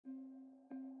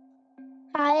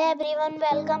Hi everyone,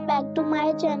 welcome back to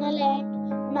my channel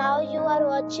and now you are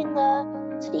watching a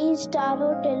 3-star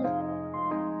hotel.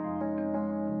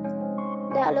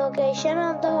 The location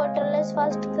of the hotel is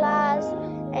first class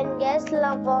and guests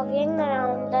love walking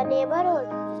around the neighborhood.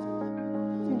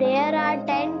 There are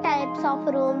 10 types of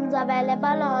rooms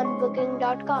available on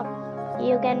booking.com.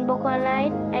 You can book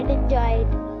online and enjoy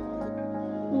it.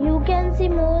 You can see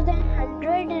more than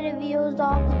 100 reviews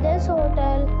of this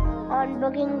hotel on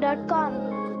booking.com.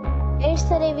 Its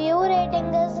review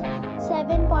rating is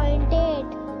 7.8,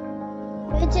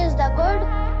 which is the good.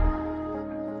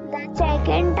 The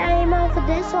check-in time of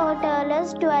this hotel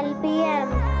is 12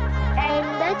 p.m. and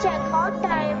the check-out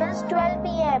time is 12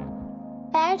 p.m.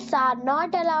 Pets are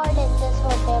not allowed in this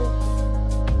hotel.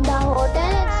 The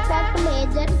hotel accepts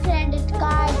major credit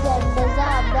cards and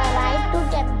reserves the right to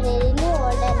temporarily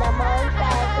hold an amount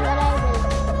at your arrival.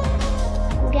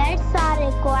 Guests are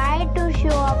required to show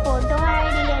a photo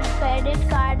ID and credit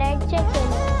card at check-in.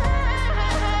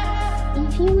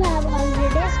 If you have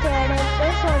already stayed at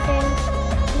this hotel,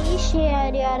 please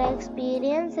share your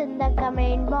experience in the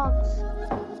comment box.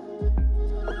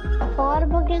 For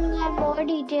booking or more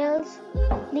details,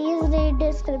 please read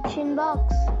description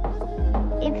box.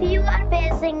 If you are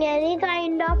facing any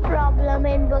kind of problem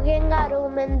in booking a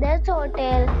room in this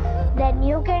hotel, then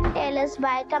you can tell us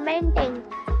by commenting.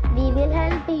 We will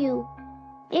help you.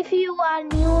 If you are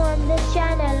new on this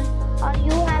channel or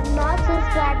you have not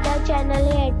subscribed our channel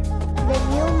yet, then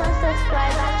you must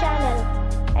subscribe our channel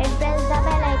and press the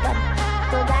bell icon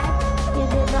so that you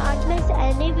do not miss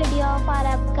any video of our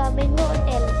upcoming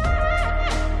hotel.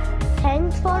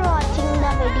 Thanks for watching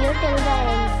the video till the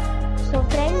end. So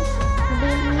friends,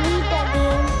 we'll meet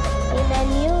again in a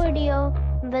new video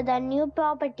with a new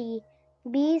property.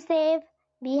 Be safe,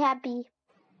 be happy.